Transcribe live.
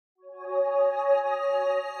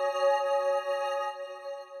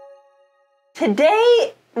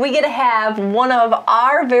Today we get to have one of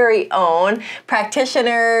our very own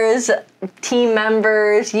practitioners, team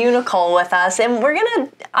members, UNICOLE with us, and we're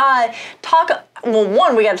gonna talk. Well,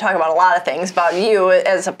 one, we got to talk about a lot of things about you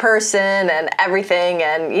as a person and everything,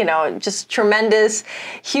 and you know, just tremendous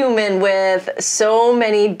human with so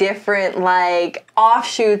many different like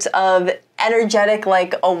offshoots of energetic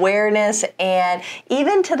like awareness, and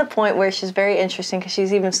even to the point where she's very interesting because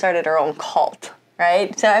she's even started her own cult.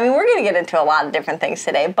 Right? So, I mean, we're going to get into a lot of different things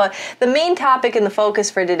today, but the main topic and the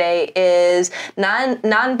focus for today is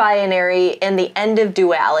non-binary and the end of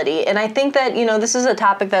duality. And I think that, you know, this is a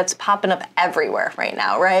topic that's popping up everywhere right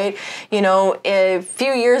now, right? You know, a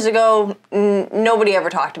few years ago, nobody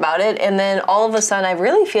ever talked about it. And then all of a sudden, I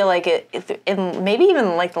really feel like in maybe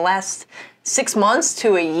even like the last 6 months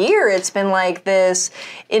to a year, it's been like this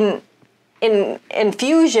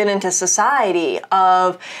infusion into society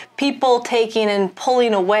of people taking and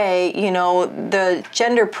pulling away, you know, the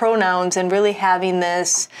gender pronouns and really having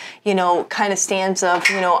this, you know, kind of stance of,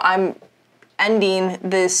 you know, I'm ending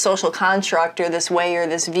this social construct or this way or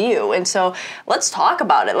this view. And so let's talk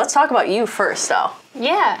about it. Let's talk about you first, though.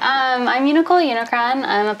 Yeah, I'm UNICOLE Unicron.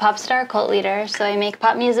 I'm a pop star cult leader, so I make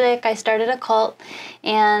pop music. I started a cult,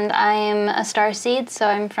 and I'm a starseed, so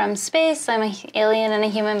I'm from space. I'm an alien in a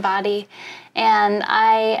human body, and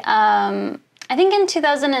I think in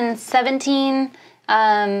 2017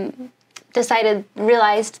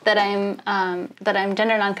 realized that I'm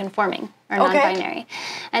gender non-conforming or non-binary,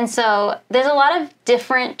 and so there's a lot of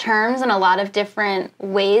different terms and a lot of different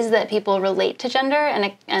ways that people relate to gender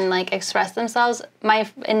and like express themselves. My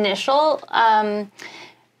initial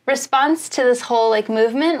response to this whole like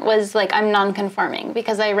movement was like I'm non-conforming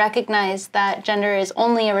because I recognize that gender is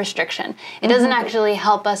only a restriction. It doesn't actually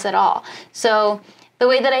help us at all. So the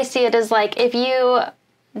way that I see it is like if you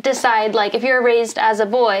decide, like if you're raised as a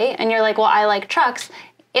boy and you're like, well, I like trucks,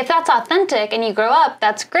 if that's authentic and you grow up,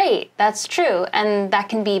 that's great, that's true, and that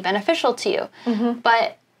can be beneficial to you.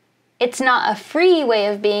 But it's not a free way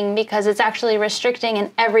of being because it's actually restricting in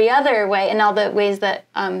every other way, in all the ways that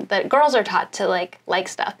that girls are taught to like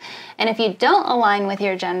stuff. And if you don't align with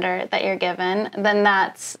your gender that you're given, then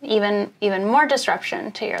that's even more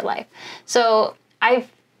disruption to your life. So I've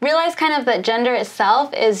realize kind of that gender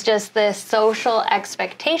itself is just this social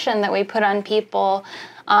expectation that we put on people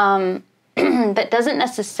that doesn't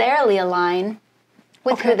necessarily align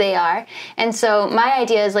with who they are. And so my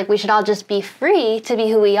idea is like we should all just be free to be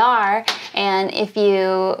who we are, and if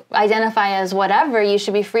you identify as whatever, you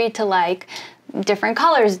should be free to like different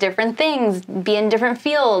colors, different things, be in different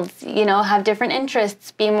fields, you know, have different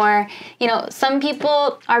interests, be more, you know, some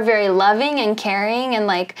people are very loving and caring and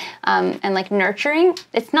like nurturing.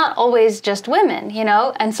 It's not always just women, you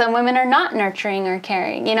know, and some women are not nurturing or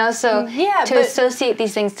caring, you know, so to associate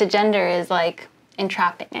these things to gender is like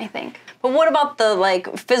entrapping, I think. But what about the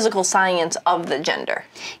like physical science of the gender?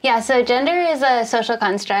 Yeah, so gender is a social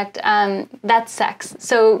construct. That's sex.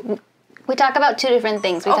 So we talk about two different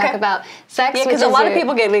things. We talk about sex, yeah, because a lot of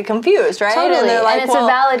people get confused, right? Totally, and, they're like, and it's a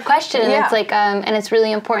valid question, and it's like, and it's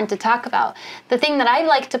really important to talk about. The thing that I'd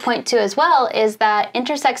like to point to as well is that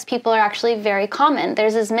intersex people are actually very common.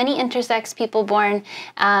 There's as many intersex people born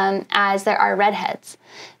as there are redheads.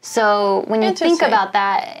 So when you think about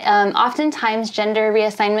that, oftentimes gender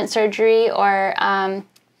reassignment surgery, or I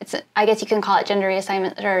guess you can call it gender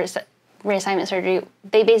reassignment or reassignment surgery,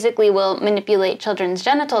 they basically will manipulate children's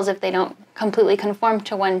genitals if they don't completely conform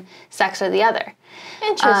to one sex or the other.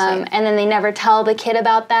 Interesting. And then they never tell the kid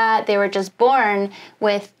about that. They were just born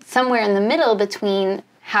with somewhere in the middle between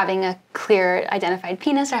having a clear identified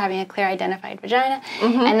penis or having a clear identified vagina.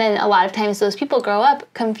 And then a lot of times those people grow up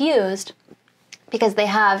confused because they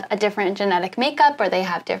have a different genetic makeup or they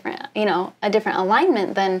have different, you know, a different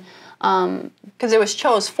alignment than because it was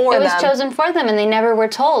chosen for them. It was chosen for them, and they never were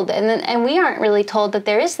told. And we aren't really told that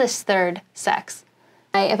there is this third sex.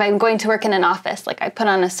 If I'm going to work in an office, like I put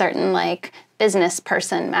on a certain like business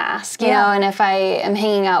person mask, you know, and if I am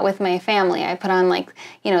hanging out with my family, I put on like,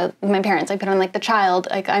 you know, my parents, I put on like the child,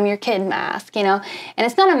 like I'm your kid mask, you know. And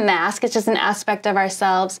it's not a mask, it's just an aspect of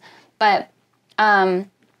ourselves. But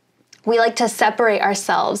we like to separate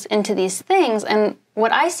ourselves into these things, and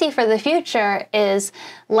what I see for the future is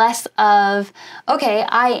less of, okay,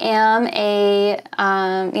 I am a,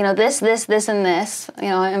 you know, this, and this, you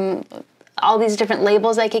know, I'm all these different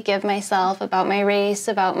labels I could give myself about my race,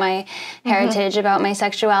 about my heritage, about my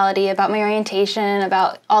sexuality, about my orientation,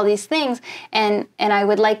 about all these things, and I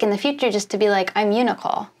would like in the future just to be like, I'm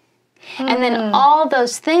UNICOLE. And then all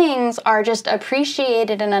those things are just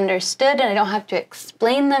appreciated and understood, and I don't have to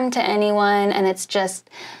explain them to anyone, and it's just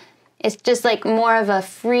it's just like more of a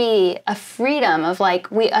freedom of like,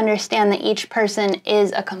 we understand that each person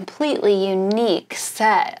is a completely unique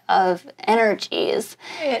set of energies.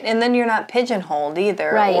 And then you're not pigeonholed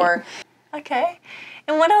either. Right. Or, okay.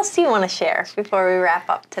 And what else do you want to share before we wrap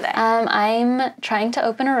up today? I'm trying to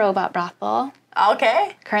open a robot brothel.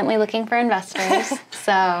 Okay. Currently looking for investors.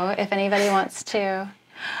 So if anybody wants to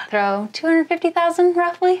throw $250,000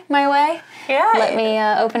 roughly my way, let me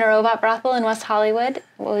open a robot brothel in West Hollywood.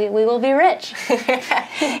 We will be rich.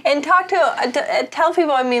 And tell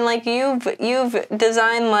people, I mean, like you've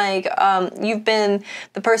designed, like you've been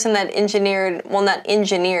the person that engineered, well, not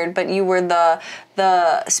engineered, but you were the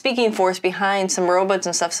speaking force behind some robots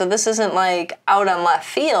and stuff. So this isn't like out on left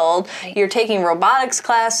field. Right. You're taking robotics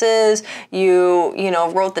classes. You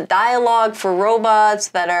wrote the dialogue for robots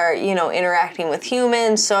that are, interacting with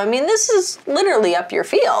humans. So I mean, this is literally up your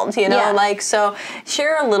field, so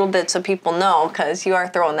share a little bit so people know, because you are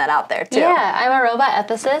throwing that out there too. Yeah, I'm a robot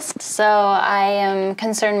ethicist, so I am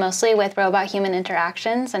concerned mostly with robot-human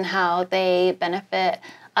interactions and how they benefit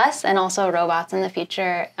us and also robots in the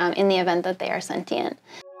future in the event that they are sentient.